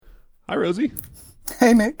Hi, Rosie.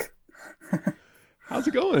 Hey Nick. How's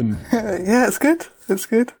it going? Yeah, it's good. It's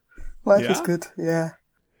good. Life is Yeah. good. Yeah.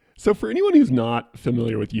 So, for anyone who's not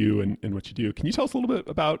familiar with you and what you do, can you tell us a little bit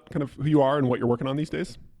about kind of who you are and what you're working on these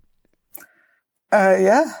days?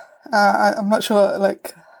 Yeah. I'm not sure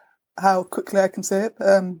like how quickly I can say it.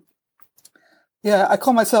 Yeah, I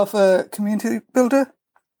call myself a community builder.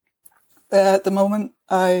 At the moment,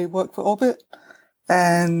 I work for Orbit,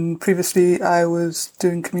 and previously I was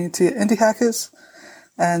doing community at Indie Hackers,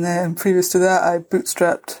 and then previous to that, I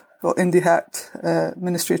bootstrapped or indie hacked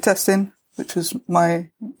Ministry of Testing, which was my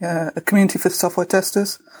a community for software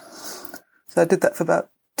testers. So I did that for about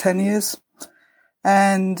 10 years.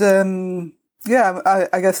 And, yeah,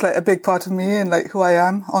 I guess like a big part of me and like who I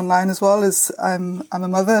am online as well is I'm a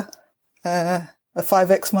mother, a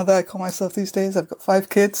 5X mother, I call myself these days. I've got 5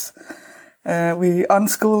 kids. We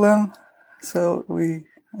unschool them. So we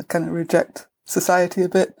kind of reject society a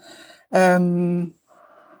bit. And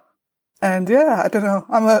yeah, I don't know.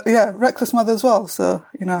 I'm a reckless mother as well. So,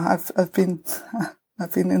 I've been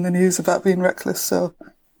I've been in the news about being reckless. So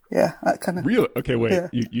yeah, that kind of, Really? Okay, wait. yeah.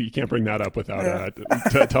 You can't bring that up without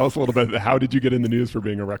Yeah. tell us a little bit. How did you get in the news for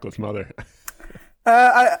being a reckless mother?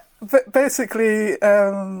 Basically,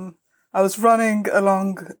 I was running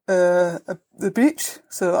along the beach.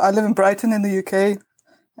 So I live in Brighton in the UK,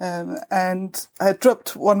 and I had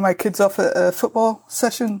dropped one of my kids off at a football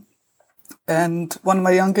session, and one of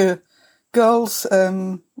my younger girls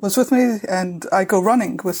was with me, and I go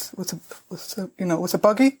running with a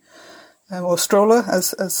buggy, or stroller,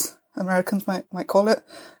 as Americans might call it,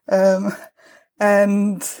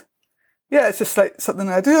 and yeah, it's just like something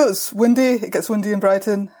I do. It's windy. It gets windy in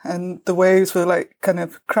Brighton, and the waves were like kind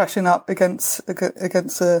of crashing up against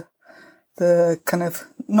the kind of,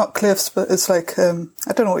 not cliffs, but it's like I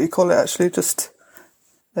don't know what you call it actually. Just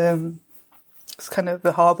it's kind of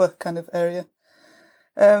the harbour kind of area.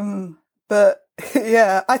 But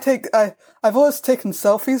yeah, I've always taken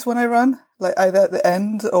selfies when I run, like either at the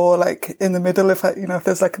end or like in the middle if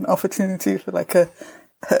there's like an opportunity for like a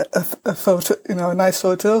photo, a nice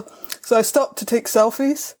photo. So I stopped to take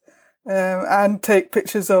selfies, and take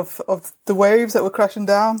pictures of the waves that were crashing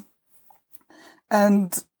down.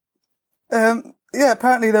 And, yeah,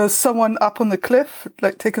 apparently there was someone up on the cliff,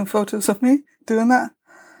 like taking photos of me doing that.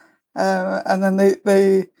 And then they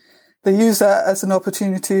used that as an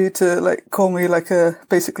opportunity to like call me like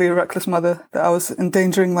basically a reckless mother, that I was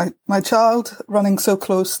endangering my child running so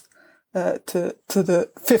close to the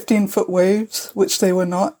 15-foot waves, which they were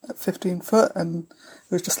not at 15 foot. And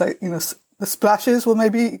it was just like, the splashes were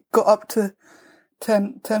maybe got up to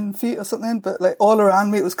 10 feet or something, but like all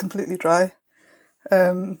around me, it was completely dry.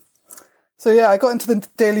 So yeah, I got into the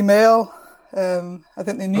Daily Mail. I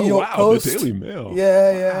think the New Oh York wow, the Post. Daily Mail.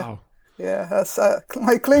 Yeah, yeah. Wow. Yeah, that's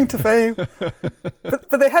my claim to fame.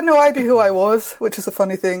 But they had no idea who I was, which is a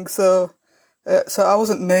funny thing. So I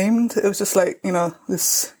wasn't named. It was just like,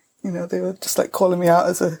 this, they were just like calling me out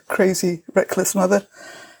as a crazy, reckless mother.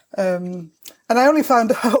 And I only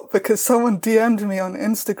found out because someone DM'd me on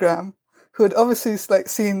Instagram, who had obviously like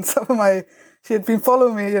seen some of she had been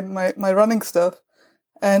following me and my running stuff.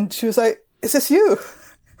 And she was like, "Is this you?"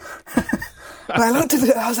 And I looked at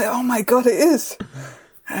it, I was like, "Oh my God, it is."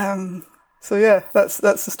 So yeah, that's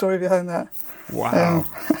the story behind that. Wow.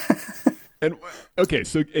 And okay,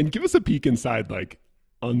 so and give us a peek inside like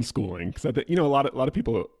unschooling, because I think a lot of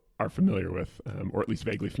people are familiar with, or at least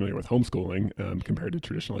vaguely familiar with homeschooling compared to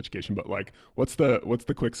traditional education. But like, what's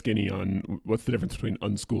the quick skinny on what's the difference between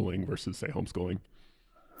unschooling versus say homeschooling?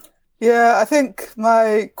 Yeah, I think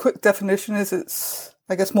my quick definition is it's,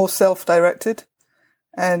 I guess, more self-directed,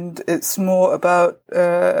 and it's more about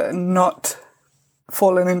not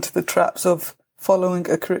falling into the traps of following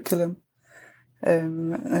a curriculum.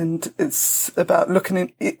 And it's about looking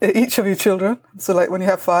at each of your children. So like when you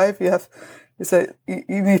have 5, it's like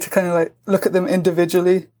you need to kind of like look at them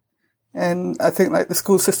individually. And I think like the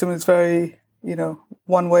school system is very,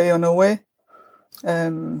 one way or no way.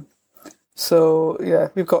 So yeah,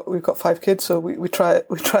 we've got 5 kids. So we try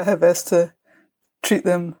our best to treat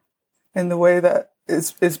them in the way that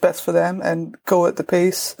is best for them and go at the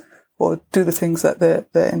pace or do the things that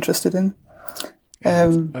they're interested in. Yeah,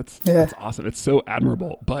 Yeah. that's awesome. It's so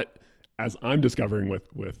admirable. But as I'm discovering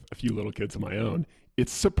with a few little kids of my own,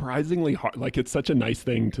 it's surprisingly hard. Like it's such a nice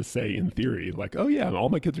thing to say in theory, like, oh yeah, all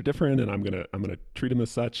my kids are different and I'm gonna treat them as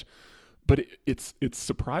such. But it's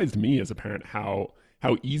surprised me as a parent how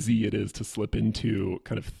easy it is to slip into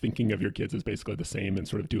kind of thinking of your kids as basically the same and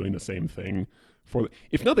sort of doing the same thing for,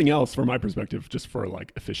 if nothing else, from my perspective, just for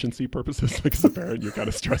like efficiency purposes. Like as a parent, you're kind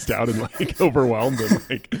of stressed out and like overwhelmed and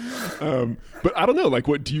like. But I don't know. Like,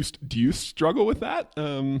 what do you struggle with that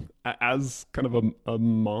as kind of a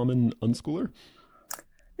mom and unschooler?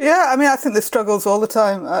 Yeah, I mean, I think there's struggles all the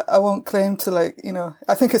time. I won't claim to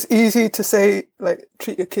I think it's easy to say like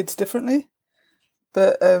treat your kids differently,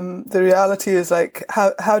 but the reality is like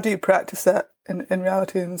how do you practice that in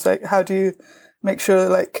reality? And it's like how do you make sure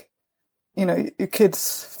like your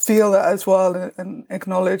kids feel that as well and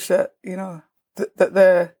acknowledge that that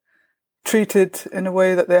they're treated in a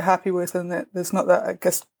way that they're happy with, and that there's not that, I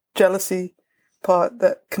guess, jealousy part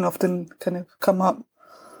that can often kind of come up.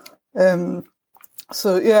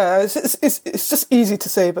 So yeah, it's just easy to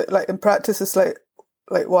say, but like in practice, it's like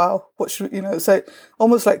wow, what should it's like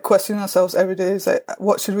almost like questioning ourselves every day. It's like,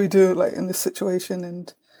 what should we do like in this situation?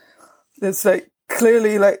 And there's like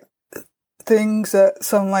clearly like things that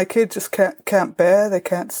some of my kids just can't bear, they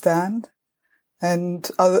can't stand, and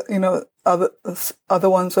other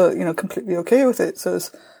ones are completely okay with it. So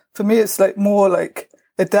for me, it's like more like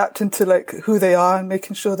adapting to like who they are and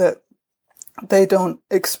making sure that they don't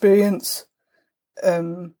experience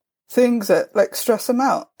things that like stress them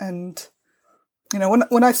out. And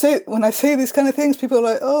when I say these kind of things, people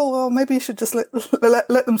are like, oh well, maybe you should just let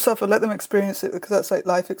them suffer, let them experience it, because that's like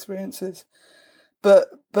life experiences. But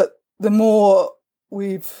the more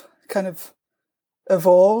we've kind of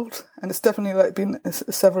evolved, and it's definitely like been a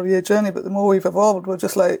several year journey, but the more we've evolved, we're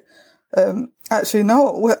just like, actually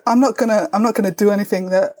no, I'm not gonna do anything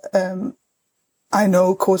that I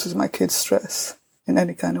know causes my kids stress in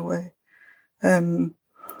any kind of way. And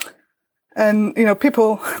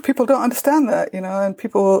people don't understand that, and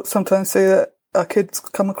people sometimes say that our kids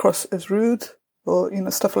come across as rude or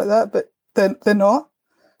stuff like that, but they're not.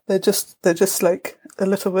 They're just like a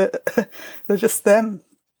little bit. They're just them.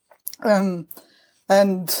 And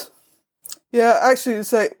yeah, actually,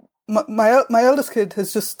 it's like my eldest kid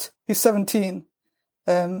he's 17.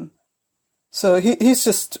 So he's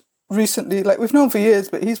just recently, like, we've known for years,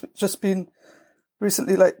 but he's just been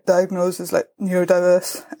recently like diagnosed as like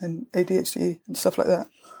neurodiverse and ADHD and stuff like that.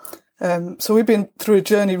 So we've been through a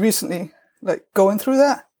journey recently, like going through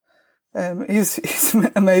that. He's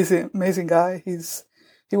an amazing guy.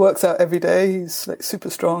 He works out every day. He's like super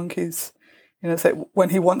strong. He's, it's like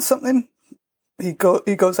when he wants something, he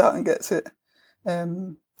goes out and gets it.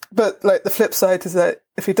 But like the flip side is that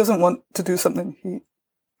if he doesn't want to do something, he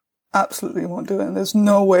absolutely won't do it. And there's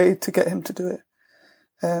no way to get him to do it.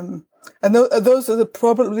 And those are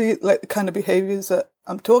probably like the kind of behaviors that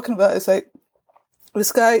I'm talking about. It's like,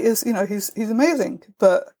 this guy is, he's amazing,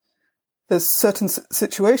 but there's certain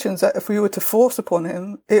situations that if we were to force upon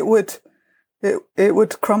him, it would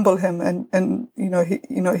crumble him, and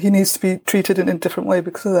he needs to be treated in a different way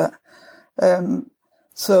because of that.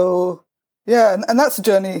 So yeah, and that's a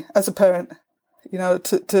journey as a parent,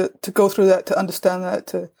 to go through that, to understand that,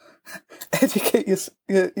 to educate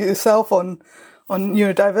yourself on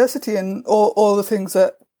neurodiversity and all the things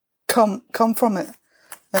that come from it.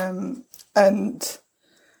 And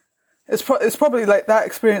it's probably like that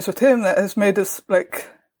experience with him that has made us like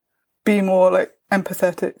be more like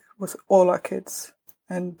empathetic with all our kids,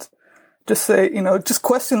 and just say, just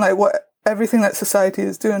question like what everything that society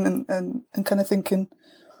is doing, and kind of thinking,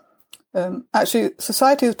 actually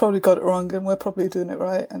society has probably got it wrong and we're probably doing it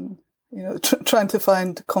right, and trying to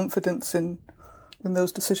find confidence in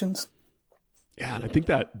those decisions. Yeah, and I think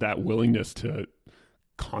that willingness to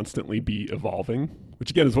constantly be evolving,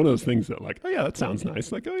 which again is one of those things that like, oh yeah, that sounds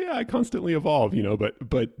nice. Like, oh yeah, I constantly evolve,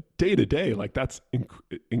 but day to day, like that's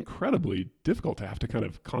incredibly difficult to have to kind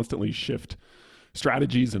of constantly shift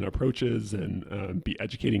strategies and approaches, and be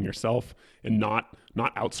educating yourself, and not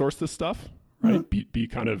outsource this stuff, right? Mm-hmm. Be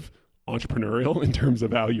kind of entrepreneurial in terms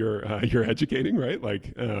of how you're educating, right?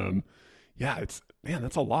 Like, yeah,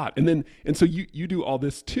 that's a lot. And so you do all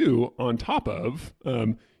this too on top of,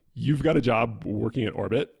 you've got a job working at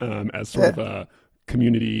Orbit, as sort of a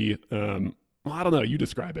community, well, I don't know, you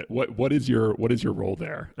describe it. What is your role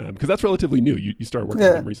there? Because that's relatively new. You started working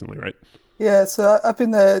with them recently, right? Yeah, so I've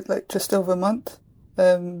been there like just over a month.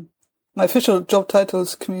 My official job title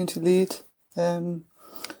is community lead.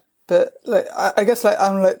 But like, I guess like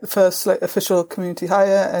I'm like the first like official community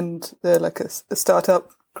hire, and they're like a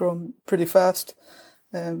startup growing pretty fast.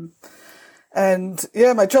 And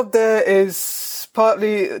yeah, my job there is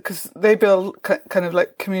partly because they build kind of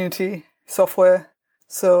like community software.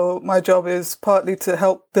 So my job is partly to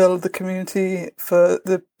help build the community for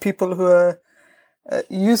the people who are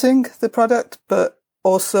using the product, but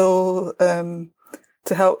also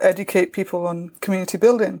to help educate people on community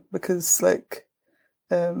building, because like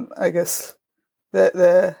I guess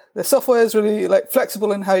the software is really like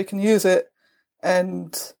flexible in how you can use it,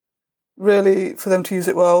 and really for them to use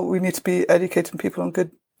it well, we need to be educating people on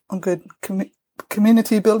good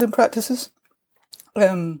community building practices,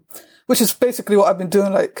 which is basically what I've been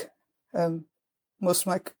doing most of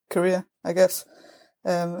my career, I guess.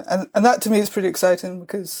 And that to me is pretty exciting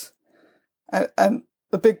because, and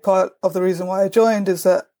a big part of the reason why I joined is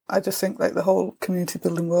that I just think like the whole community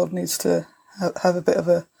building world needs to have a bit of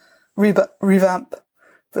a revamp,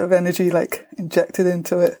 bit of energy like injected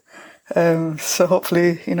into it. So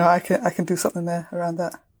hopefully, I can do something there around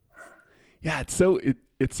that. Yeah,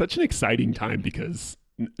 it's such an exciting time because,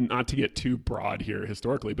 not to get too broad here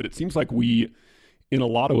historically, but it seems like we, in a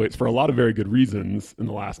lot of ways, for a lot of very good reasons, in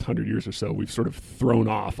the last 100 years or so, we've sort of thrown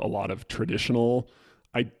off a lot of traditional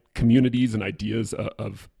communities and ideas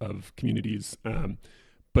of communities.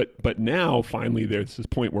 But now, finally, there's this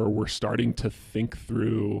point where we're starting to think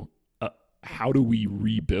through how do we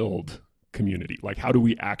rebuild community? Like, how do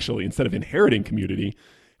we actually, instead of inheriting community,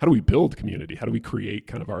 how do we build community? How do we create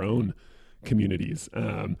kind of our own communities?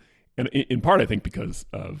 And in part, I think because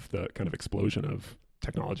of the kind of explosion of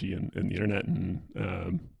technology and the internet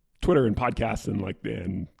and Twitter and podcasts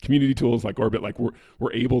and community tools like Orbit, like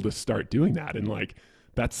we're able to start doing that. And like,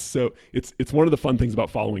 that's so it's one of the fun things about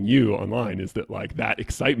following you online is that like that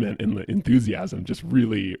excitement and the enthusiasm just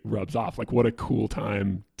really rubs off. Like, what a cool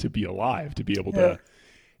time to be alive, to be able to.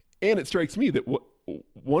 And it strikes me that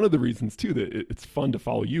one of the reasons too that it's fun to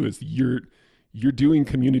follow you is you're doing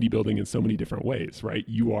community building in so many different ways, right?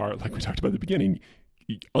 You are, like we talked about at the beginning,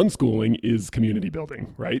 unschooling is community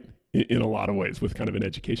building, right? In a lot of ways, with kind of an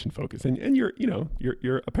education focus, and you're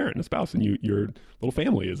a parent and a spouse, and your little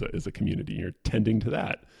family is a community. You're tending to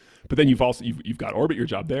that, but then you've got Orbit, your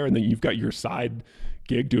job there, and then you've got your side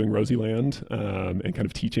gig doing Rosieland, and kind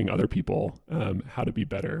of teaching other people how to be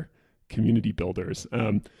better community builders.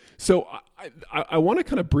 So I want to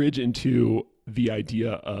kind of bridge into the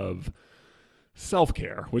idea of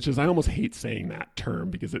self-care, which is, I almost hate saying that term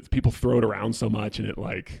because people throw it around so much, and it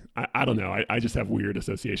like, I don't know, I just have weird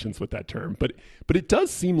associations with that term, but it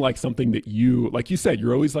does seem like something that you, like you said,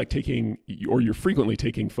 you're always like you're frequently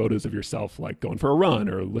taking photos of yourself, like going for a run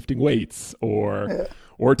or lifting weights or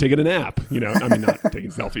taking a nap, I mean, not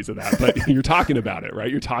taking selfies of that, but you're talking about it, right?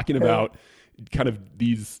 You're talking about kind of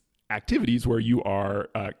these activities where you are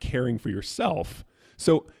caring for yourself.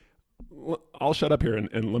 So I'll shut up here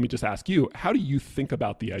and let me just ask you, how do you think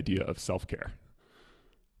about the idea of self-care?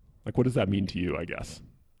 Like, what does that mean to you, I guess?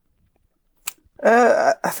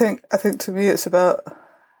 I think to me it's about,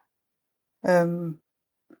 it's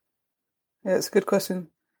a good question.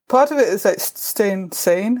 Part of it is like staying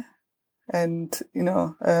sane and,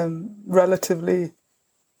 relatively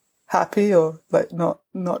happy, or like not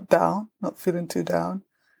down, not feeling too down.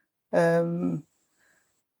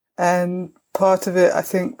 And part of it, I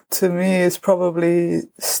think, to me, is probably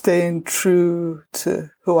staying true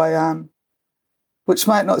to who I am, which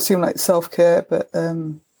might not seem like self-care, but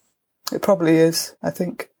it probably is, I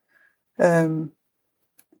think. So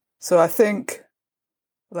I think,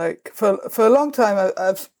 like, for a long time,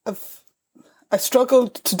 I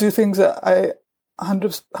struggled to do things that I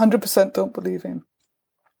 100% don't believe in.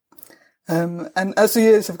 And as the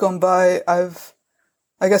years have gone by, I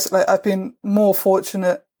guess I've been more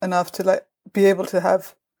fortunate enough to like be able to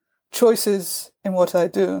have choices in what I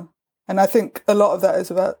do. And I think a lot of that is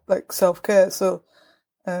about like self-care. So,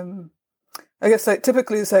 I guess like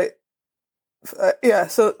typically it's like,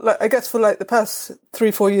 so like, I guess for like the past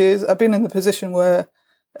 3-4 years, I've been in the position where,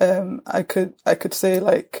 I could say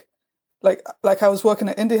like I was working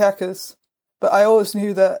at Indie Hackers, but I always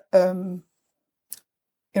knew that,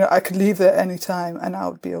 I could leave there anytime and I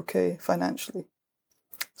would be okay financially.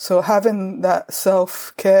 So having that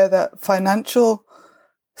self-care, that financial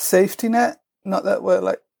safety net, not that we're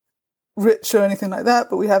like rich or anything like that,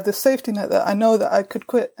 but we have this safety net that I know that I could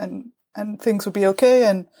quit and things would be okay,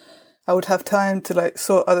 and I would have time to like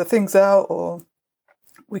sort other things out, or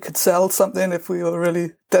we could sell something if we were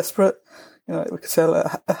really desperate. We could sell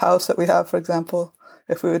a house that we have, for example,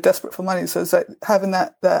 if we were desperate for money. So it's like having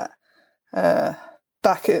that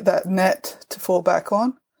net to fall back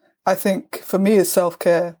on, I think for me is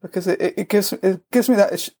self-care, because it gives me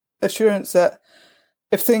that assurance that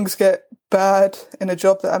if things get bad in a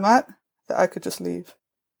job that I'm at, that I could just leave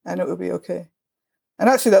and it would be okay. And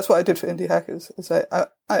actually that's what I did for Indie Hackers. Is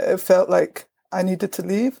I felt like I needed to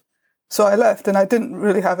leave. So I left, and I didn't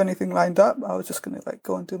really have anything lined up. I was just going to like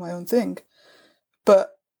go and do my own thing.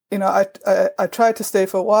 But, I tried to stay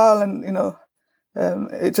for a while, and,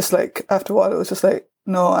 it just like, after a while, it was just like,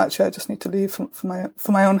 no, actually, I just need to leave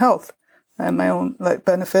for my own health and my own like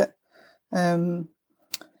benefit. Um,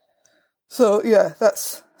 so yeah,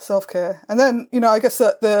 that's self-care. And then, I guess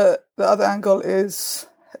that the other angle is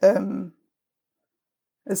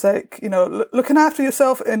like, looking after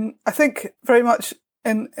yourself, and I think very much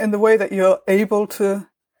in the way that you're able to.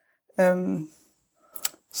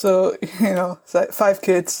 So, it's like 5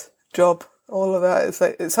 kids, job, all of that. It's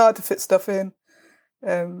like, it's hard to fit stuff in.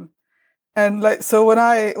 And like, so when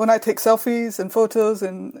I take selfies and photos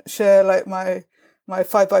and share like my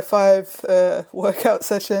 5x5 workout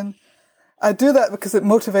session, I do that because it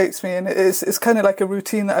motivates me, and it's kind of like a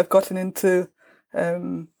routine that I've gotten into.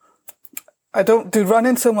 I don't do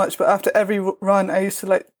running so much, but after every run, I used to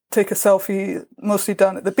like take a selfie, mostly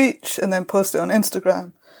down at the beach, and then post it on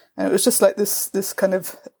Instagram. And it was just like this kind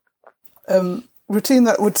of routine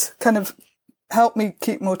that would kind of help me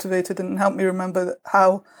keep motivated and help me remember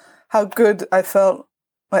how good I felt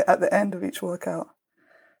like at the end of each workout.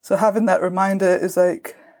 So having that reminder is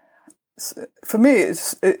like, for me,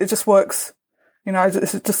 it just works.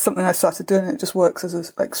 It's just something I started doing. It just works as a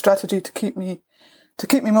like strategy to keep me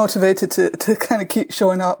motivated to kind of keep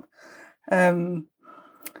showing up. And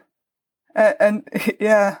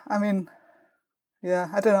yeah, I mean, yeah,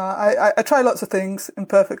 I don't know. I try lots of things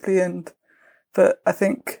imperfectly, but I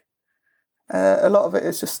think a lot of it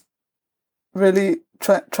is just really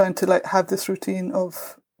trying to like have this routine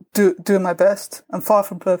of doing my best. I'm far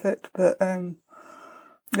from perfect, but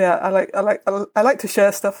yeah, I like to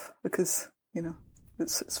share stuff because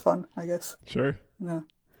it's fun, I guess. Sure. Yeah.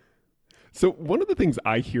 So one of the things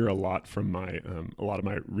I hear a lot from a lot of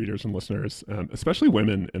my readers and listeners, especially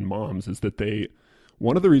women and moms, is that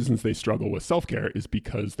one of the reasons they struggle with self-care is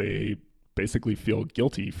because they basically feel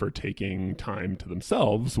guilty for taking time to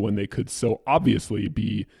themselves when they could so obviously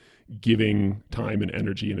be giving time and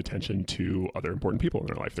energy and attention to other important people in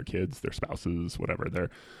their life, their kids, their spouses, whatever.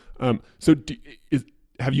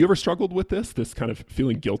 Have you ever struggled with this kind of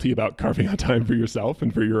feeling guilty about carving out time for yourself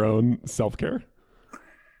and for your own self-care?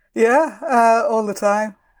 Yeah, all the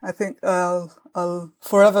time. I think I'll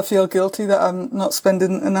forever feel guilty that I'm not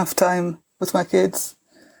spending enough time with my kids.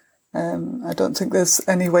 I don't think there's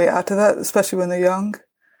any way out of that, especially when they're young.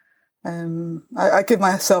 I give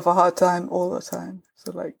myself a hard time all the time.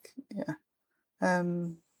 So like, yeah.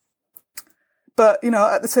 But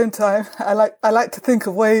at the same time, I like to think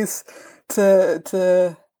of ways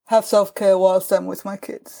to have self-care whilst I'm with my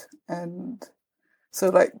kids. And so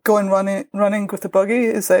like going running with the buggy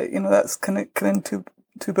is like, that's kind of killing two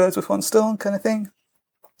birds with one stone kind of thing.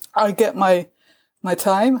 I get my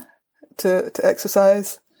time to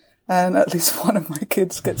exercise, and at least one of my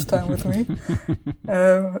kids gets time with me.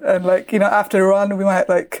 And like, after a run, we might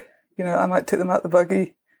like, I might take them out the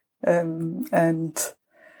buggy, and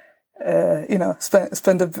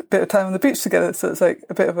spend a bit of time on the beach together. So it's like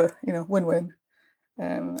a bit of a, win-win.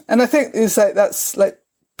 And I think it's like, that's like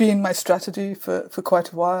been my strategy for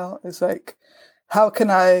quite a while, is like, how can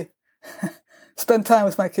I spend time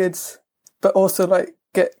with my kids, but also like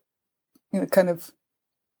get, kind of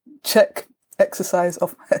check exercise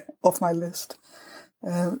off my list.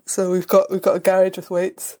 So we've got a garage with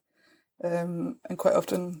weights. And quite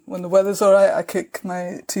often when the weather's all right, I kick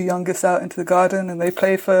my 2 youngest out into the garden and they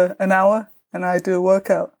play for an hour and I do a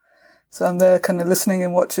workout. So I'm there kind of listening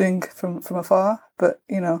and watching from afar, but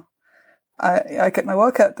I get my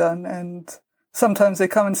workout done, and sometimes they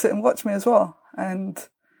come and sit and watch me as well. And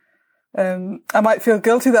I might feel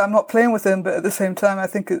guilty that I'm not playing with them, but at the same time, I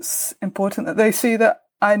think it's important that they see that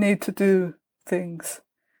I need to do things.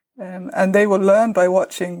 And they will learn by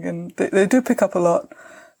watching, and they do pick up a lot.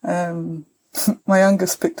 My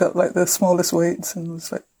youngest picked up like the smallest weights and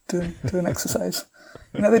was like doing exercise.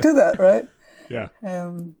 They do that, right? Yeah.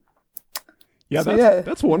 Yeah,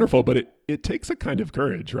 that's wonderful, but it takes a kind of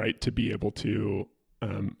courage, right, to be able to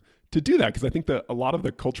do that, because I think that a lot of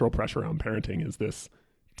the cultural pressure around parenting is this,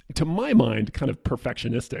 to my mind, kind of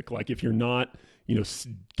perfectionistic. Like if you're not,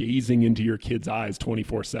 gazing into your kids' eyes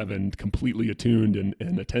 24/7, completely attuned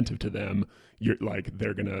and attentive to them, you're like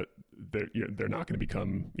they're not gonna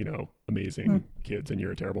become amazing kids, and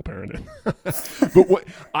you're a terrible parent. But what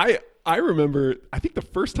I remember, I think the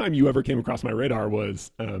first time you ever came across my radar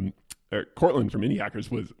was Cortland from Indie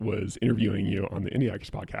Hackers was interviewing you on the Indie Hackers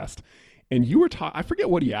podcast, and you were I forget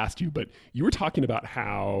what he asked you, but you were talking about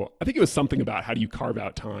how, I think it was something about how do you carve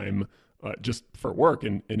out time just for work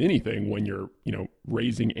and anything when you're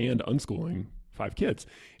raising and unschooling 5 kids,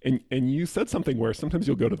 and you said something where sometimes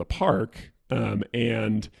you'll go to the park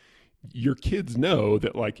and your kids know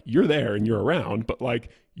that like you're there and you're around, but like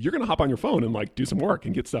you're gonna hop on your phone and like do some work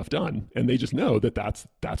and get stuff done, and they just know that that's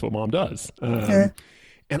what mom does.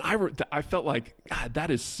 And I felt like, God, that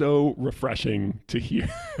is so refreshing to hear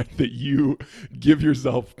that you give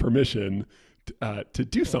yourself permission to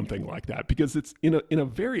do something like that, because it's in a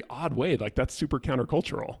very odd way. Like, that's super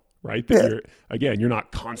countercultural, right? That you're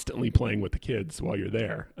not constantly playing with the kids while you're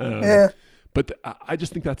there. But I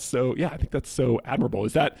just think that's so, I think that's so admirable.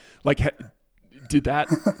 Is that like, has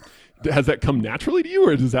that come naturally to you,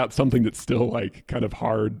 or is that something that's still like kind of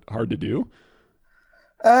hard to do?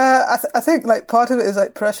 I think like part of it is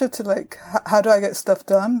like pressure to like, how do I get stuff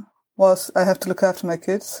done whilst I have to look after my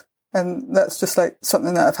kids? And that's just like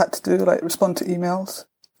something that I've had to do, like respond to emails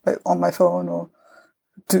like on my phone, or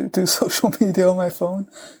do social media on my phone.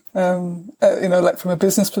 Like from a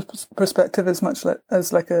business perspective as much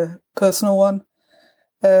as like a personal one.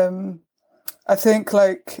 I think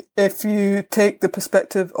like if you take the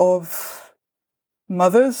perspective of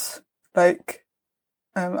mothers, like,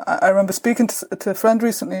 I remember speaking to a friend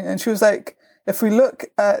recently, and she was like, if we look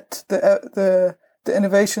at the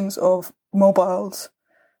innovations of mobiles,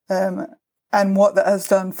 and what that has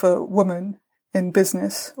done for women in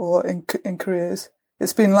business or in careers,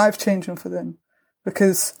 it's been life-changing for them,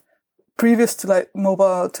 because previous to like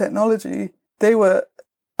mobile technology, they were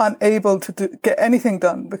unable to get anything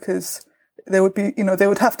done, because they would be, they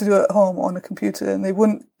would have to do it at home on a computer, and they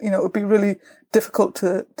wouldn't, it would be really difficult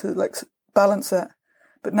to like balance that.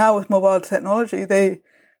 But now with mobile technology, they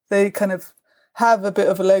kind of have a bit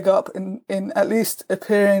of a leg up in at least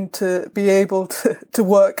appearing to be able to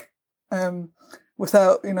work,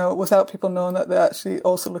 without people knowing that they're actually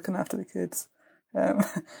also looking after the kids.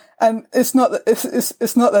 And it's not that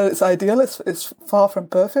it's not that it's ideal. It's far from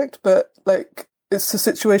perfect, but like, it's a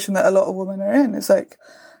situation that a lot of women are in. It's like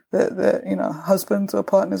the husbands or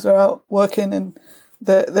partners are out working, and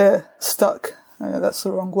they're stuck. That's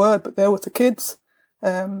the wrong word, but they're with the kids.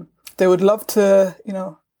 They would love to,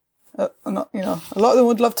 a lot of them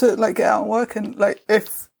would love to like get out and work, and like,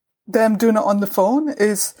 if them doing it on the phone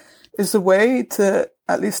is the way to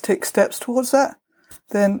at least take steps towards that,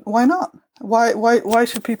 then why not? Why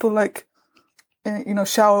should people like,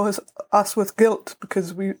 shower us with guilt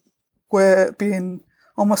because we're being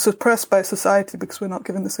almost suppressed by society because we're not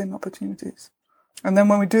given the same opportunities? And then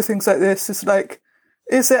when we do things like this, it's like,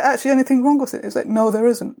 is there actually anything wrong with it? It's like, no, there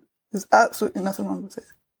isn't. There's absolutely nothing wrong with it.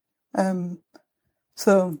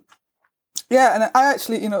 So, yeah, and I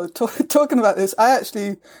actually, talking about this, I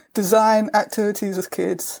actually design activities with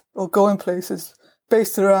kids or go in places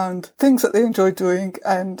based around things that they enjoy doing,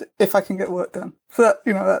 and if I can get work done. So that,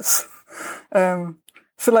 that's,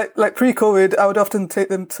 so like pre-COVID, I would often take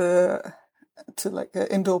them to like an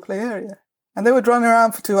indoor play area, and they would run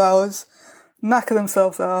around for 2 hours, knacker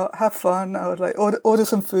themselves out, have fun. I would like order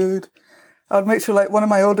some food. I would make sure like one of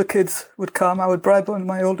my older kids would come. I would bribe one of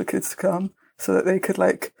my older kids to come so that they could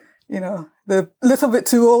like, they're a little bit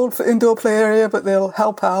too old for indoor play area, but they'll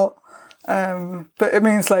help out. But it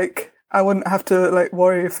means like, I wouldn't have to like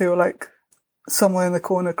worry if they were like somewhere in the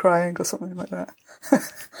corner crying or something like that.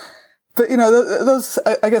 But, those,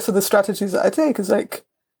 I guess, are the strategies that I take, is like,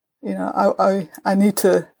 I need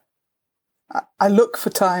to, I look for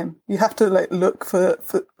time. You have to like look for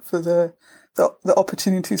the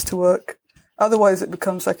opportunities to work. Otherwise, it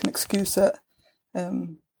becomes like an excuse that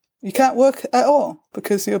you can't work at all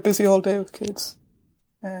because you're busy all day with kids.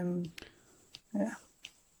 Yeah.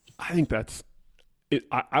 I think that's it.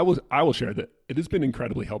 I will share that it has been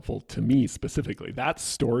incredibly helpful to me specifically. That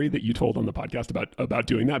story that you told on the podcast about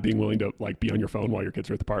doing that, being willing to like be on your phone while your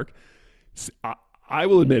kids are at the park. I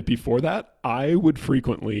will admit, before that, I would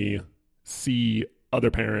frequently see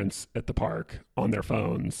other parents at the park on their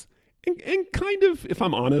phones. And kind of, if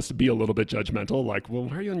I'm honest, be a little bit judgmental. Like, well,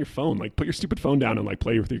 why are you on your phone? Like, put your stupid phone down and like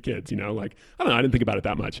play with your kids, Like, I don't know, I didn't think about it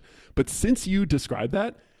that much. But since you described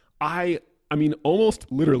that, I mean,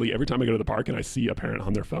 almost literally every time I go to the park and I see a parent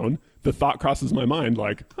on their phone, the thought crosses my mind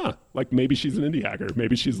like, like maybe she's an indie hacker.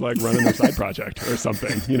 Maybe she's like running a side project or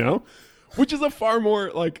something, Which is a far more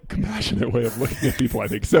like compassionate way of looking at people, I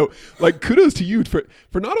think. So like, kudos to you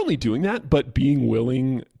for not only doing that, but being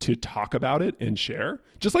willing to talk about it and share,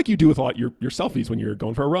 just like you do with a lot your selfies when you're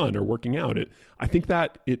going for a run or working out. I think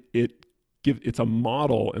that it's a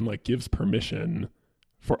model and like gives permission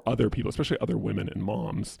for other people, especially other women and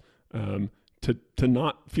moms, to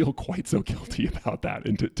not feel quite so guilty about that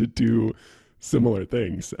and to do similar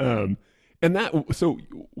things. So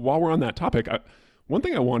while we're on that topic, one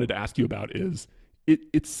thing I wanted to ask you about is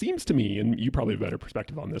it seems to me, and you probably have a better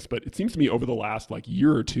perspective on this, but it seems to me over the last like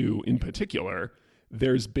year or two in particular,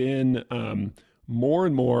 there's been more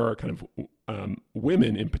and more kind of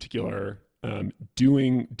women in particular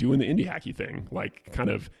doing the indie hacky thing, like kind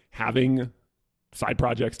of having side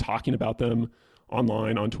projects, talking about them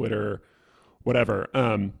online, on Twitter, whatever.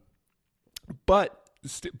 But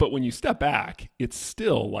when you step back, it's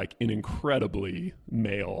still like an incredibly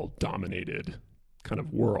male dominated kind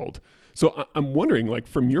of world. So I'm wondering, like,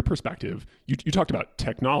 from your perspective, you talked about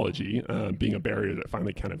technology being a barrier that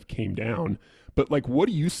finally kind of came down, but like, what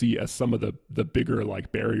do you see as some of the bigger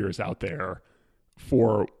like barriers out there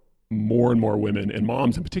for more and more women and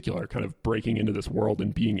moms in particular kind of breaking into this world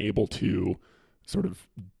and being able to sort of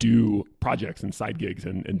do projects and side gigs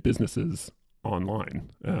and businesses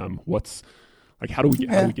online? What's like, how do we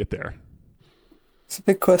get there? It's a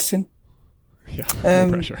big question. Yeah,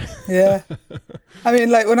 no pressure. Yeah. I mean,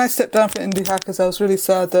 like, when I stepped down from Indie Hackers, I was really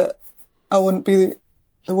sad that I wouldn't be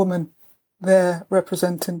the woman there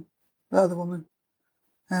representing the other woman.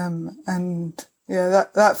 And yeah,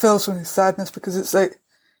 that fills me with sadness, because it's like,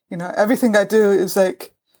 you know, everything I do is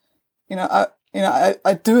like, I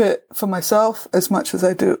do it for myself as much as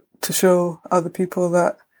I do to show other people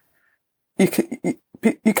that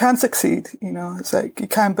you can succeed. You know, it's like you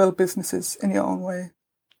can build businesses in your own way.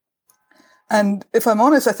 And if I'm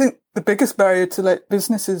honest, I think the biggest barrier to like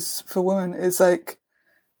businesses for women is like,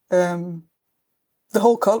 the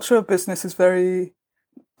whole culture of business is very,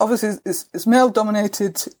 obviously it's male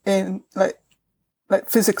dominated in like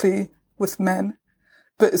physically with men,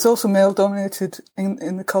 but it's also male dominated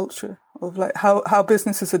in the culture of like how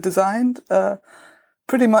businesses are designed,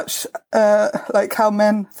 pretty much, like how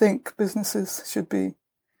men think businesses should be.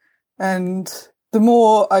 And the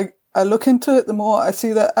more I look into it, the more I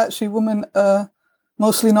see that actually women are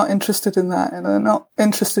mostly not interested in that, and they're not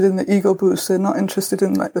interested in the ego boost. They're not interested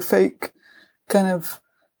in like the fake kind of,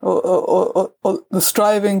 or the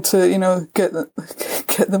striving to, you know, get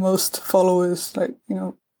the most followers, like, you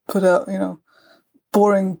know, put out, you know,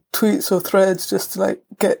 boring tweets or threads just to like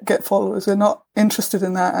get followers. They're not interested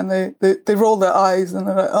in that, and they roll their eyes and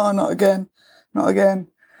they're like, oh, not again.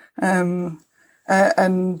 And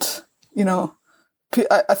you know,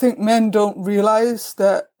 I think men don't realize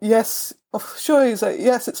that, yes, sure, he's like,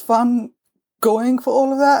 yes, it's fun going for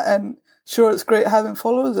all of that, and sure, it's great having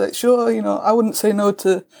followers. Like, sure, you know, I wouldn't say no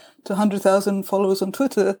to 100,000 followers on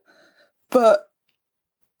Twitter, but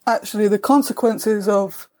actually the consequences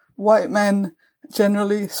of white men,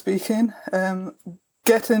 generally speaking,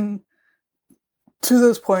 getting to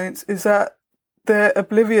those points is that they're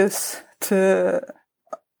oblivious to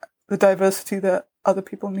the diversity that other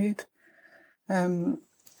people need. And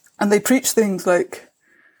they preach things like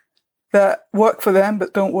that work for them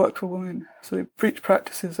but don't work for women. So they preach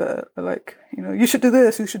practices that are like, you know, you should do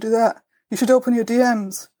this, you should do that, you should open your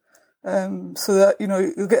DMs, so that, you know,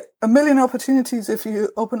 you'll get a million opportunities if you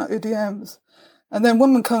open up your DMs. And then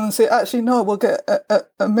women come and say, actually, no, we'll get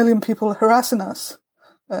a million people harassing us.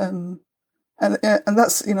 And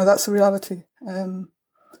that's, you know, that's the reality.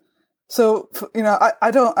 So, you know,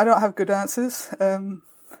 I don't have good answers,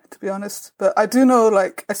 to be honest, but I do know,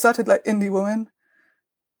 like, I started like Indie Woman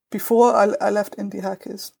before I left Indie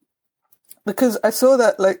Hackers, because I saw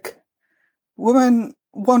that like women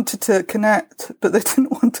wanted to connect, but they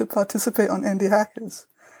didn't want to participate on Indie Hackers.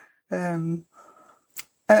 And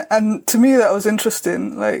to me that was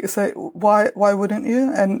interesting. Like, it's like, why wouldn't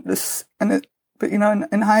you? But you know,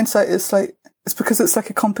 in hindsight, it's like, it's because it's like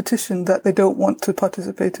a competition that they don't want to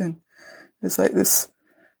participate in. It's like this,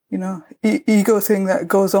 you know, ego thing that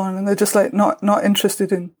goes on, and they're just like not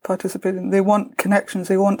interested in participating. They want connections,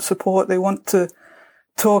 they want support, they want to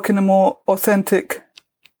talk in a more authentic,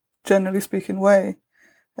 generally speaking, way.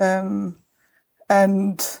 And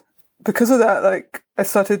because of that, like, I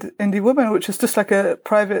started Indie Women, which is just like a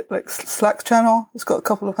private, like, Slack channel. It's got a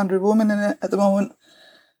couple of hundred women in it at the moment.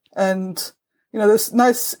 And, you know, there's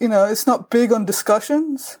nice, you know, it's not big on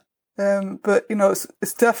discussions, but, you know,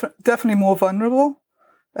 it's definitely more vulnerable.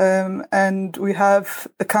 And we have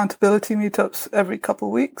accountability meetups every couple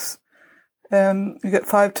of weeks. You get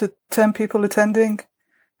 5 to 10 people attending.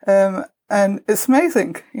 And it's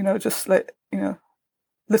amazing, you know, just like, you know,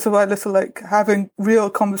 little by little, like having real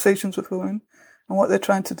conversations with women and what they're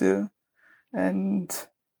trying to do. And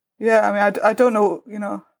yeah, I mean, I don't know, you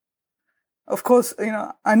know, of course, you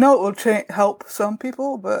know, I know it will help some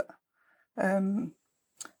people, but,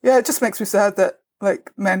 yeah, it just makes me sad that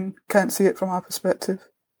like men can't see it from our perspective.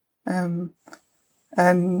 And,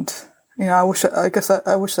 you know, I guess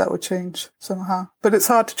I wish that would change somehow, but it's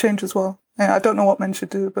hard to change as well. And I don't know what men should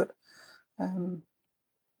do, but,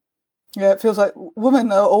 yeah, it feels like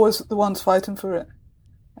women are always the ones fighting for it.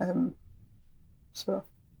 So.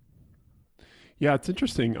 Yeah, it's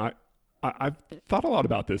interesting. I've thought a lot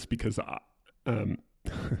about this because,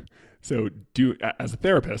 so as a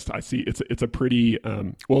therapist, I see it's a pretty,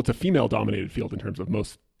 well, it's a female dominated field in terms of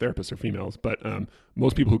most therapists are females, but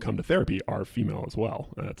most people who come to therapy are female as well.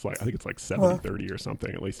 It's like, I think it's like 70-30 or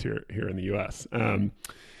something, at least here in the US.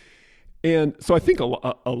 And so I think a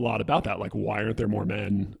lot about that, like, why aren't there more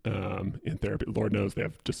men in therapy? Lord knows they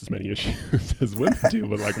have just as many issues as women do,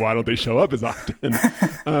 but like, why don't they show up as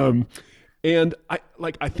often? And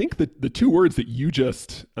I think that the two words that you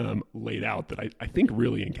just laid out that I think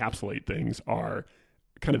really encapsulate things are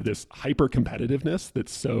kind of this hyper competitiveness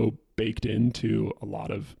that's so baked into a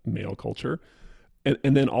lot of male culture.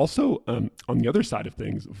 And then also on the other side of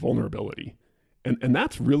things, vulnerability. And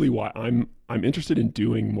that's really why I'm interested in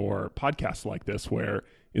doing more podcasts like this, where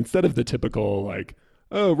instead of the typical like,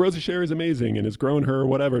 oh, Rosie Sherry's amazing and has grown her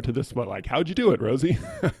whatever to this, but like, how'd you do it, Rosie?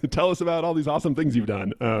 Tell us about all these awesome things you've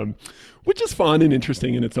done, which is fun and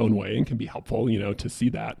interesting in its own way and can be helpful, to see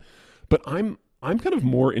that. But I'm kind of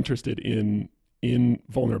more interested in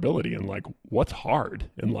vulnerability and like what's hard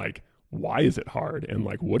and like why is it hard and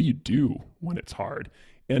like what do you do when it's hard?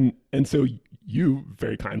 And so you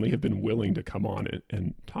very kindly have been willing to come on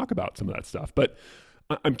and talk about some of that stuff. But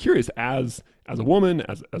I'm curious, as a woman,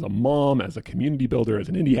 as a mom, as a community builder, as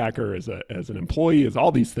an indie hacker, as an employee, as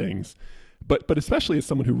all these things, but especially as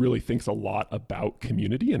someone who really thinks a lot about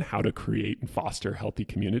community and how to create and foster healthy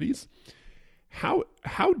communities, how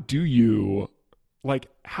do you, like,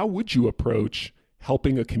 how would you approach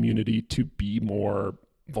helping a community to be more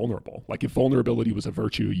vulnerable? Like, if vulnerability was a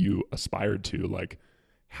virtue you aspired to, like,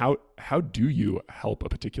 how do you help a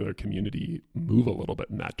particular community move a little bit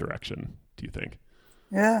in that direction, do you think?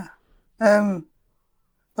 Yeah. Well,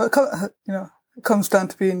 it comes down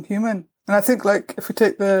to being human. And I think, like, if we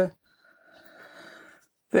take the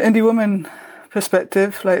indie woman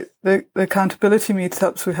perspective, like the accountability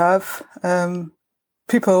meetups we have,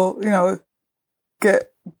 people,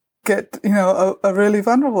 get, are really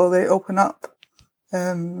vulnerable. They open up.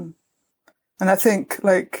 And I think,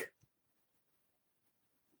 like,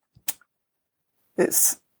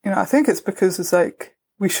 I think it's because it's like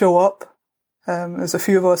we show up. There's a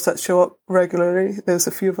few of us that show up regularly. There's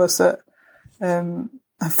a few of us that have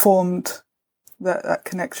formed that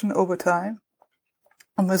connection over time.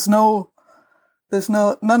 And there's none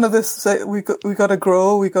of this like we got to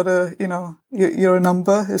grow. We got to, you're a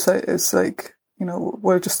number. It's like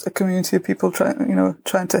we're just a community of people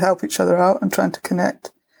trying to help each other out and trying to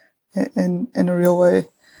connect in a real way.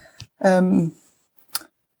 And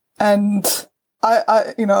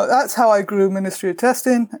I that's how I grew Ministry of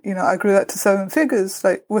Testing. I grew that to 7 figures,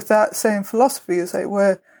 like with that same philosophy. It's like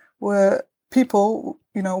where people,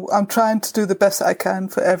 I'm trying to do the best I can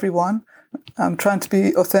for everyone. I'm trying to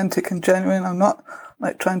be authentic and genuine. I'm not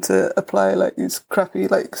like trying to apply like these crappy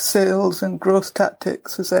like sales and growth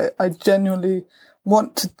tactics. It's like I genuinely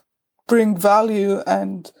want to bring value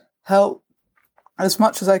and help as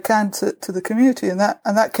much as I can to the community, and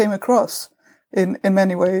that came across in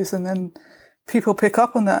many ways, and then people pick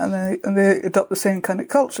up on that and they adopt the same kind of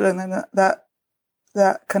culture, and then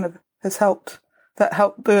that kind of has helped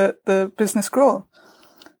the business grow.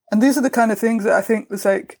 And these are the kind of things that I think is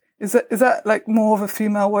like, is that like more of a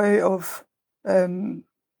female way of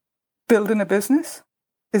building a business?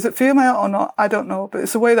 Is it female or not? I don't know, but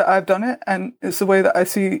it's the way that I've done it, and it's the way that I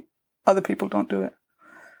see other people don't do it.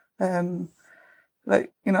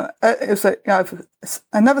 It's like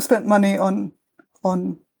I never spent money on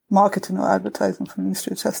marketing or advertising for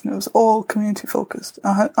Ministry of Testing. It was all community focused,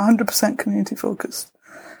 100% community focused.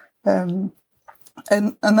 And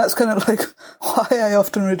that's kind of like why I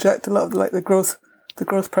often reject a lot of like the growth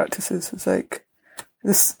practices. It's like,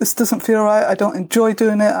 this doesn't feel right. I don't enjoy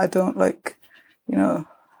doing it. I don't like,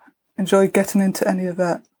 enjoy getting into any of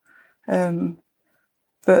that.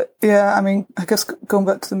 But yeah, I mean, I guess going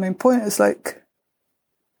back to the main point, it's like,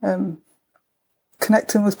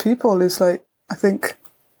 connecting with people is like, I think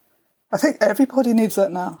everybody needs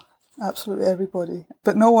that now. Absolutely everybody.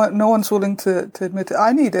 But no one's willing to admit it.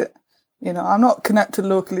 I need it. I'm not connected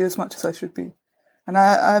locally as much as I should be. And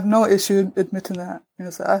I have no issue admitting that.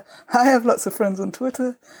 So I have lots of friends on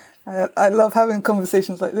Twitter. I love having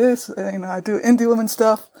conversations like this. I do indie woman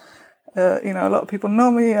stuff. A lot of people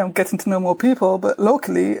know me. I'm getting to know more people, but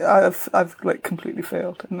locally I've like completely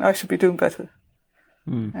failed, and I should be doing better.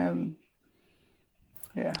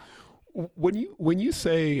 Yeah. When you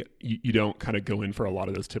say you don't kind of go in for a lot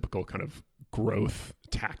of those typical kind of growth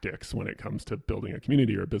tactics when it comes to building a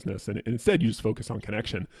community or a business, and instead you just focus on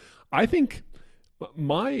connection, I think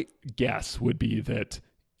my guess would be that,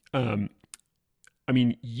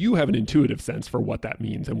 you have an intuitive sense for what that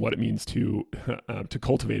means and what it means to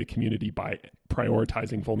cultivate a community by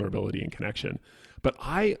prioritizing vulnerability and connection. But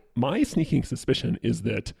my sneaking suspicion is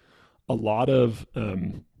that a lot of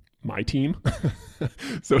my team,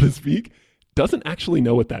 so to speak, doesn't actually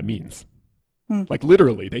know what that means. Like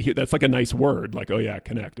literally, they hear that's like a nice word, like, oh yeah,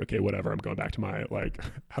 connect. Okay, whatever. I'm going back to my like,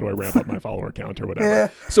 how do I ramp up my follower count or whatever. Yeah.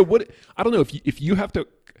 So what? I don't know if you have to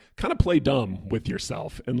kind of play dumb with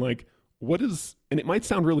yourself and like, what is? And it might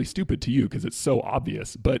sound really stupid to you because it's so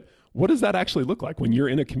obvious, but what does that actually look like when you're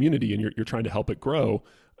in a community and you're trying to help it grow?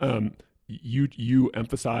 You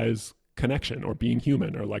emphasize connection or being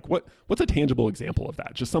human, or like what's a tangible example of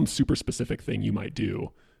that? Just some super specific thing you might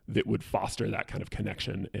do that would foster that kind of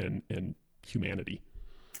connection and humanity.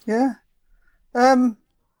 Yeah. Well,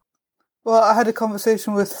 I had a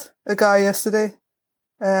conversation with a guy yesterday.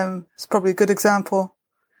 It's probably a good example.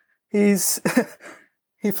 He's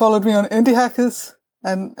he followed me on Indie Hackers,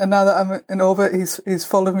 and now that I'm in Orbit, he's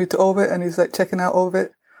followed me to Orbit, and he's like checking out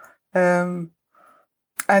Orbit. And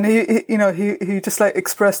he just like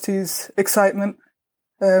expressed his excitement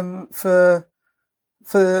for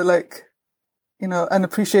like, you know, an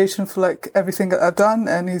appreciation for like everything that I've done,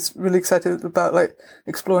 and he's really excited about like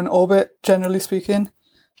exploring Orbit, generally speaking.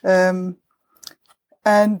 And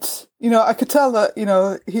you know, I could tell that, you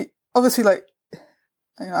know, he obviously like,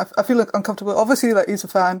 you know, I feel like uncomfortable. Obviously, like he's a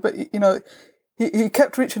fan, but you know, he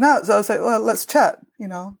kept reaching out. So I was like, well, let's chat, you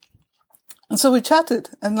know. And so we chatted,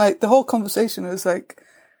 and like the whole conversation was like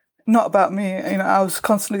not about me. You know, I was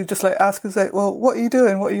constantly just like asking, like, well, what are you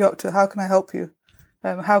doing? What are you up to? How can I help you?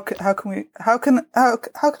 How can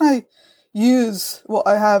I use what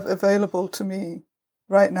I have available to me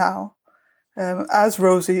right now, as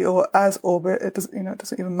Rosie or as Orbit? It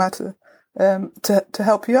doesn't even matter, to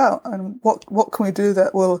help you out. And what can we do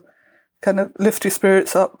that will kind of lift your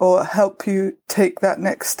spirits up or help you take that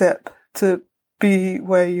next step to be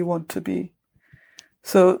where you want to be?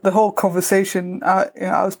 So the whole conversation,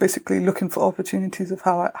 I was basically looking for opportunities of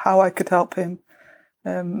how I could help him.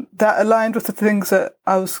 That aligned with the things that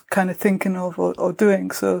I was kind of thinking of or doing.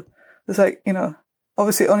 So it's like, you know,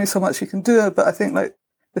 obviously only so much you can do, but I think like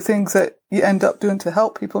the things that you end up doing to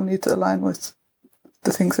help people need to align with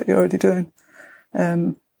the things that you're already doing.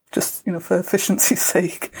 Just, you know, for efficiency's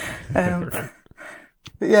sake. But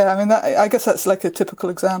yeah, I mean, I guess that's like a typical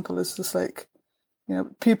example. It's just like, you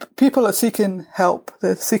know, people are seeking help.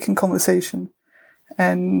 They're seeking conversation,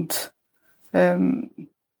 and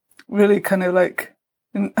really kind of like,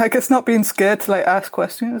 and I guess not being scared to like ask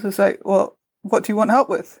questions. It's like, well, what do you want help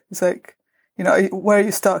with? It's like, you know, where are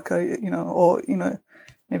you stuck? Are you know, or, you know,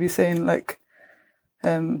 maybe saying like,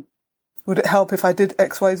 would it help if I did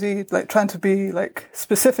X, Y, Z? Like trying to be like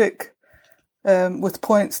specific, with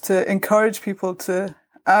points to encourage people to,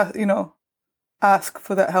 you know, ask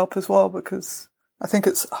for that help as well, because I think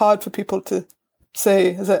it's hard for people to say,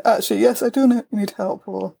 is that actually, yes, I do need help,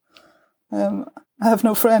 or, I have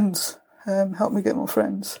no friends. Help me get more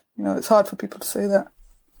friends. You know, it's hard for people to say that.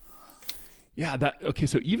 Yeah, okay.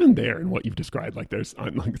 So even there in what you've described, like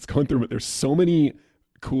I'm like it's going through, but there's so many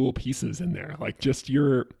cool pieces in there. Like just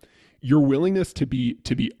your willingness to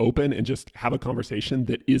be open and just have a conversation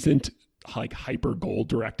that isn't like hyper goal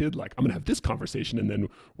directed. Like I'm gonna have this conversation and then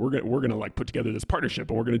we're gonna like put together this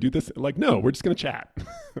partnership and we're gonna do this. Like no, we're just gonna chat.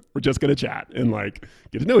 We're just gonna chat and like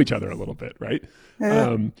get to know each other a little bit, right?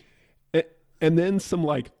 Yeah. And then some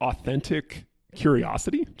like authentic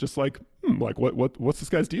curiosity, just like, like what's this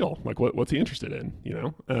guy's deal? Like what's he interested in, you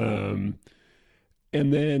know?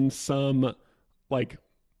 And then some like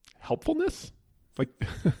helpfulness, like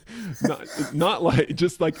not like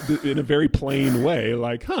just like in a very plain way,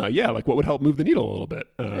 like, yeah, like what would help move the needle a little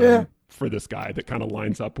bit for this guy that kind of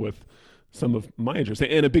lines up with some of my interests.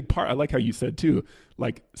 And a big part, I like how you said too,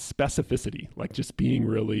 like specificity, like just being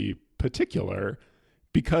really particular,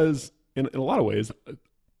 because in a lot of ways,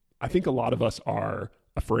 I think a lot of us are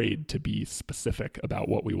afraid to be specific about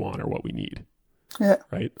what we want or what we need. Yeah.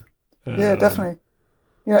 Right. Yeah, definitely.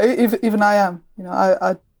 You know, even I am. You know,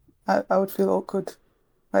 I would feel awkward,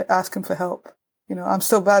 like asking for help. You know, I'm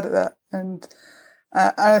still bad at that, and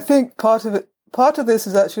I think part of this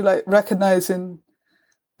is actually like recognizing,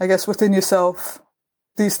 I guess, within yourself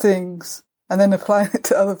these things, and then applying it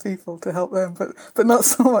to other people to help them, but not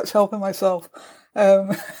so much helping myself.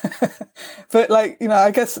 But like, you know,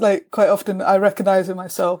 I guess like quite often I recognize in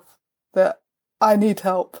myself that I need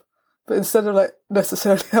help, but instead of like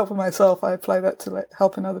necessarily helping myself, I apply that to like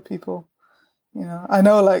helping other people. You know, I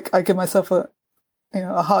know like I give myself a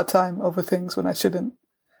hard time over things when I shouldn't,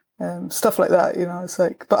 stuff like that. You know, it's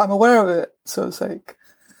like, but I'm aware of it, so it's like,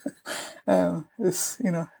 it's,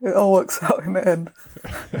 you know, it all works out in the end,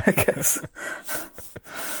 I guess.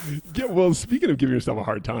 Yeah, well, speaking of giving yourself a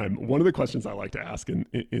hard time, one of the questions I like to ask in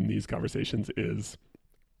these conversations is,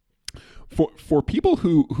 For people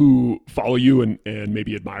who follow you and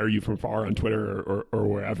maybe admire you from far on Twitter or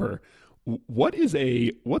wherever, what's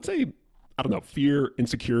a I don't know, fear,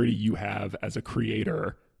 insecurity you have as a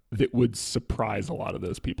creator that would surprise a lot of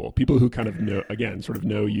those people who kind of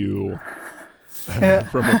know you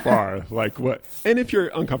from afar, like what? And if you're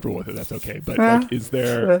uncomfortable with it, that's okay. But like, is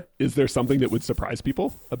there something that would surprise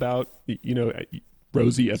people about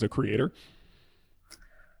Rosie as a creator?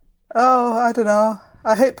 Oh, I don't know.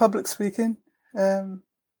 I hate public speaking, but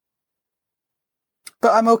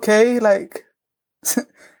I'm okay, like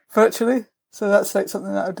virtually. So that's like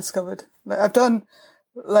something that I've discovered. Like I've done,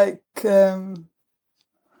 like So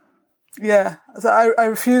I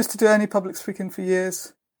refused to do any public speaking for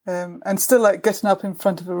years. And still, like getting up in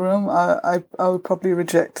front of a room, I would probably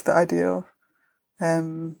reject the idea of.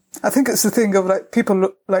 I think it's the thing of like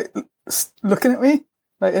people looking at me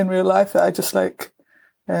like in real life that I just like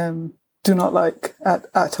do not like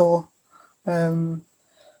at all.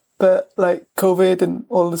 But like COVID and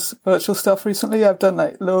all this virtual stuff recently, I've done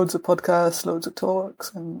like loads of podcasts, loads of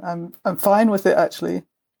talks, and I'm fine with it actually.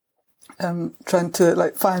 Trying to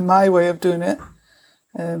like find my way of doing it.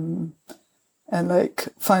 And like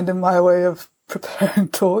finding my way of preparing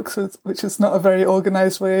talks, which is not a very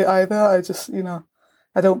organized way either. I just,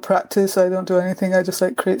 I don't practice. I don't do anything. I just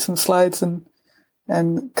like create some slides and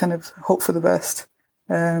kind of hope for the best.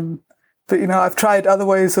 But, I've tried other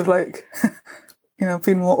ways of like,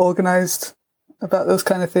 being more organized about those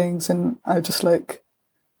kind of things. And I just like,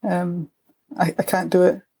 I can't do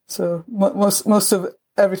it. So most of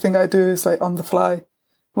everything I do is like on the fly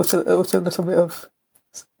with a little bit of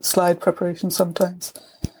slide preparation sometimes.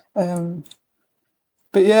 But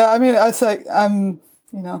yeah, I mean, I like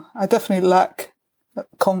I definitely lack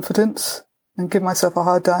confidence and give myself a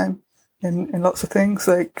hard time in lots of things.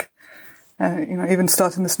 Like, even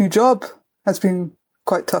starting this new job has been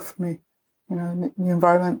quite tough for me. New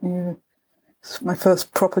environment, it's my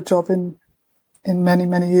first proper job in many,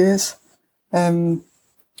 many years.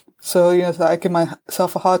 So, I give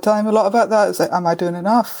myself a hard time a lot about that. It's like, am I doing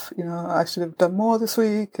enough? I should have done more this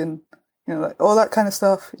week and, like all that kind of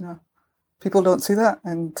stuff. People don't see that.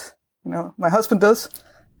 And, my husband does.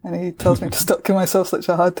 And he tells me to stop giving myself such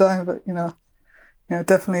a hard time. But,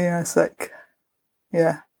 definitely it's like,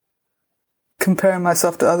 comparing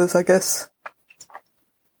myself to others, I guess.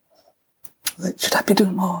 Like, should I be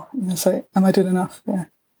doing more? It's like, am I doing enough? Yeah.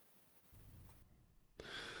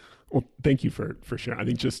 Well, thank you for sharing. I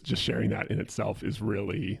think just sharing that in itself is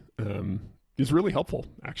really helpful.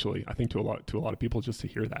 Actually, I think to a lot of people, just to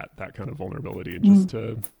hear that kind of vulnerability and just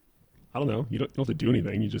to, I don't know, you don't have to do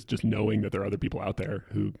anything. You just knowing that there are other people out there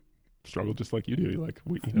who struggle just like you do. Like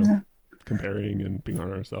comparing and being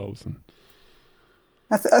on ourselves. And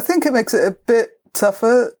I think it makes it a bit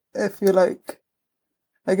tougher if you're like,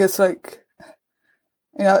 I guess like,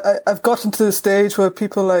 I've gotten to the stage where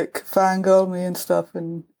people like fangirl me and stuff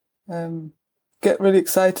and get really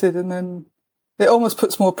excited, and then it almost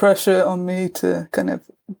puts more pressure on me to kind of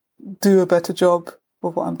do a better job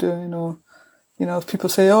of what I'm doing. Or, if people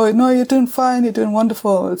say, "Oh, no, you're doing fine, you're doing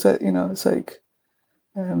wonderful," it's like, it's like,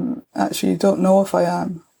 actually, you don't know if I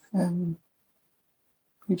am.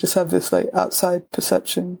 You just have this like outside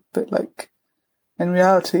perception, but like in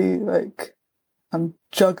reality, like I'm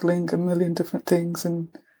juggling a million different things, and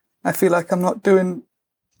I feel like I'm not doing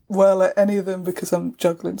well at any of them because I'm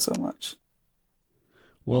juggling so much.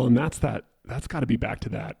 Well, and that's got to be back to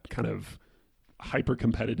that kind of hyper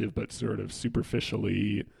competitive, but sort of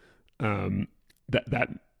superficially, that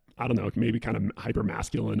I don't know, maybe kind of hyper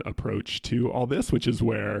masculine approach to all this, which is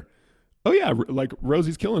where, oh yeah, like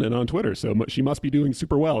Rosie's killing it on Twitter, so she must be doing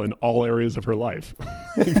super well in all areas of her life.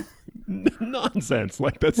 Nonsense.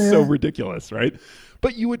 Like that's so ridiculous, right?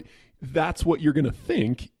 But that's what you're going to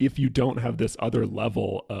think if you don't have this other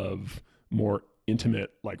level of more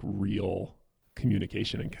intimate, like real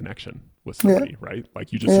communication and connection with somebody, right?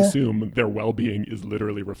 Like you just assume their well-being is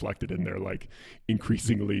literally reflected in their like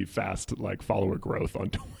increasingly fast, like follower growth on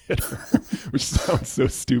Twitter, which sounds so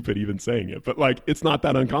stupid even saying it, but like, it's not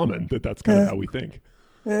that uncommon that's kind of how we think.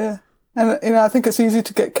 Yeah. And, I think it's easy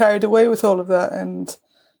to get carried away with all of that. And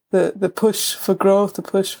the push for growth, the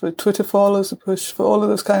push for Twitter follows, the push for all of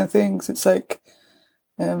those kind of things. It's like,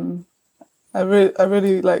 I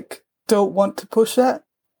really like don't want to push that.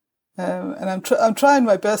 And I'm trying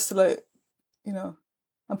my best to like,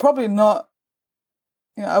 I'm probably not,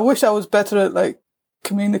 I wish I was better at like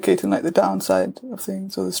communicating like the downside of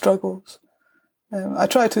things or the struggles. I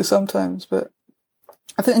try to sometimes, but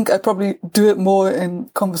I think I probably do it more in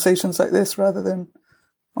conversations like this rather than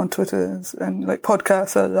on Twitter and like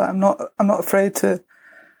podcasts. I'm not afraid to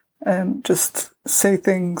just say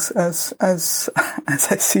things as I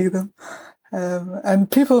see them. And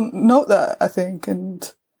people note that, I think,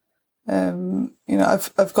 and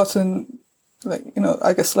I've gotten, like,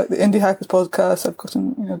 I guess, like the Indie Hackers podcast, I've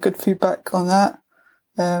gotten good feedback on that.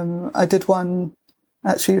 I did one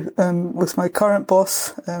actually with my current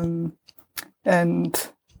boss, and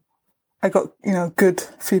I got good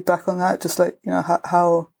feedback on that, just like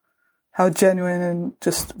how genuine and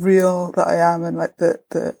just real that I am, and like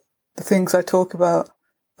the things I talk about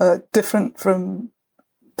are different from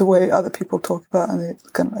the way other people talk about, and they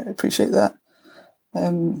kind of like appreciate that.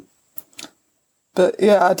 But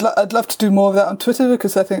yeah, I'd love to do more of that on Twitter,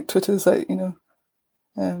 because I think Twitter is like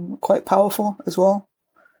quite powerful as well,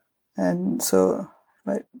 and so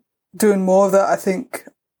like doing more of that, I think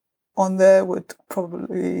on there would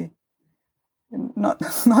probably not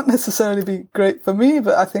necessarily be great for me,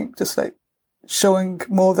 but I think just like showing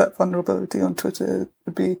more of that vulnerability on Twitter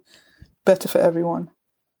would be better for everyone.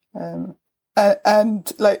 And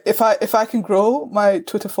like if I can grow my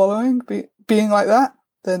Twitter following being like that,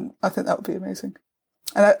 then I think that would be amazing.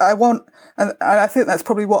 And I think that's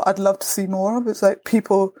probably what I'd love to see more of. It's like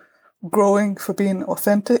people growing for being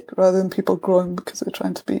authentic rather than people growing because they're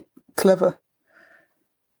trying to be clever.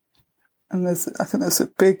 And I think there's a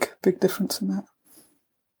big difference in that.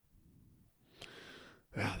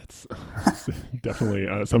 Yeah, that's definitely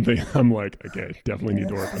something I'm like, okay, definitely need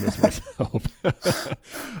to work on this myself.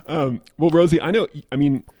 Well, Rosie, I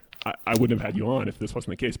wouldn't have had you on if this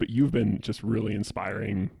wasn't the case, but you've been just really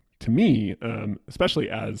inspiring to me, especially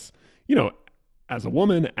as, as a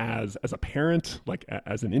woman, as a parent, like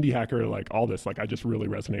as an indie hacker, like all this, like I just really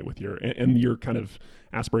resonate with your kind of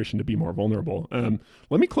aspiration to be more vulnerable.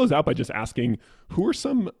 Let me close out by just asking, who are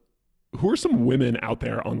some women out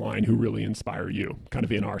there online who really inspire you, kind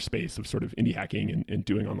of in our space of sort of indie hacking and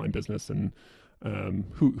doing online business, and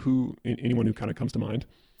anyone who kind of comes to mind?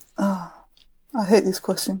 I hate these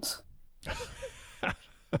questions.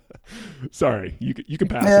 Sorry, you can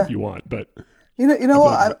pass if you want, but you know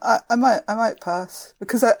what, I might pass,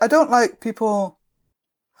 because I don't like people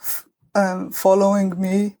following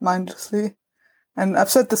me mindlessly, and I've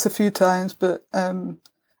said this a few times, but and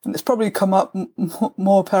it's probably come up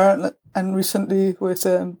more apparent and recently with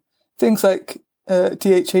things like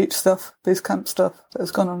DHH stuff, Basecamp stuff that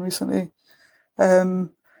has gone on recently,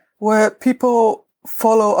 where people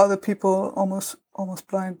follow other people almost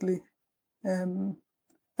blindly, and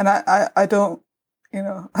I don't,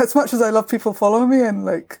 as much as I love people following me and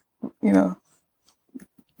like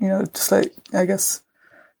just like, I guess,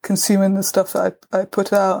 consuming the stuff that I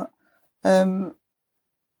put out,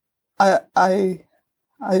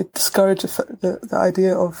 I discourage the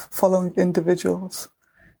idea of following individuals,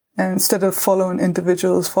 and instead of following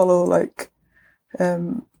individuals, follow like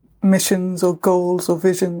missions or goals or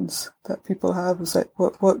visions that people have. It's like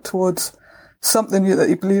work towards something that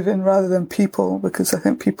you believe in rather than people, because I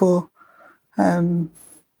think people, they're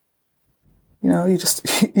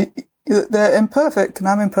imperfect, and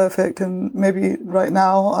I'm imperfect, and maybe right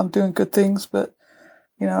now I'm doing good things, but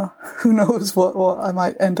who knows what I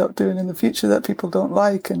might end up doing in the future that people don't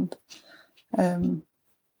like. And, I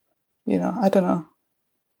don't know.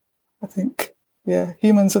 I think,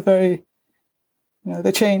 humans are very,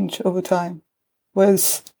 they change over time.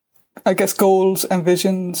 Whereas, I guess, goals and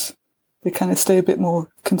visions, they kind of stay a bit more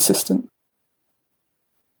consistent.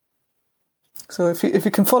 So if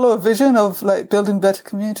you can follow a vision of like building better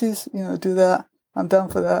communities, do that. I'm down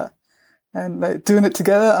for that. And like doing it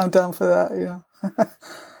together, I'm down for that,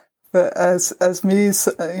 But as me,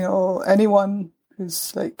 anyone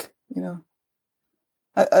who's like,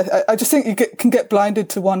 I just think you can get blinded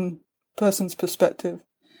to one person's perspective.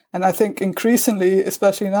 And I think increasingly,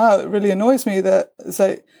 especially now, it really annoys me that it's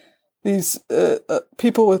like these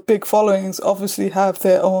people with big followings obviously have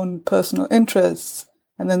their own personal interests,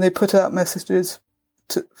 and then they put out messages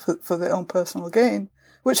for their own personal gain,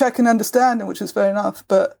 which I can understand and which is fair enough.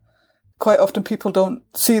 But quite often people don't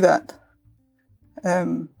see that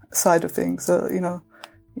side of things. So,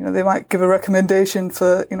 they might give a recommendation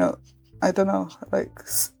for, I don't know, like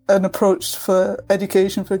an approach for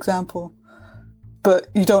education, for example, but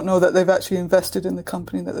you don't know that they've actually invested in the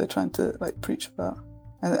company that they're trying to like preach about.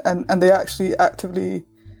 And they actually actively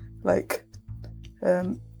like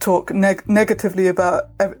talk negatively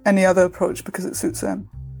about any other approach because it suits them.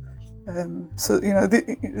 So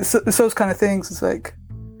it's those kind of things. It's like,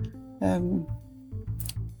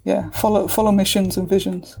 follow missions and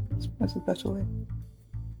visions. That's a better way.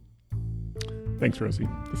 Thanks, Rosie.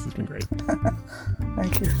 This has been great.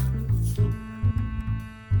 Thank you.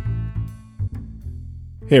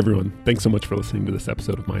 Hey everyone, thanks so much for listening to this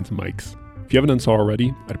episode of Minds and Mics. If you haven't done so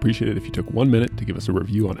already, I'd appreciate it if you took 1 minute to give us a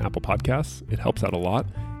review on Apple Podcasts. It helps out a lot.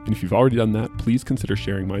 And if you've already done that, please consider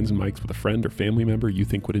sharing Minds and Mics with a friend or family member you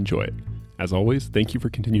think would enjoy it. As always, thank you for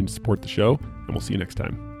continuing to support the show, and we'll see you next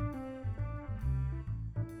time.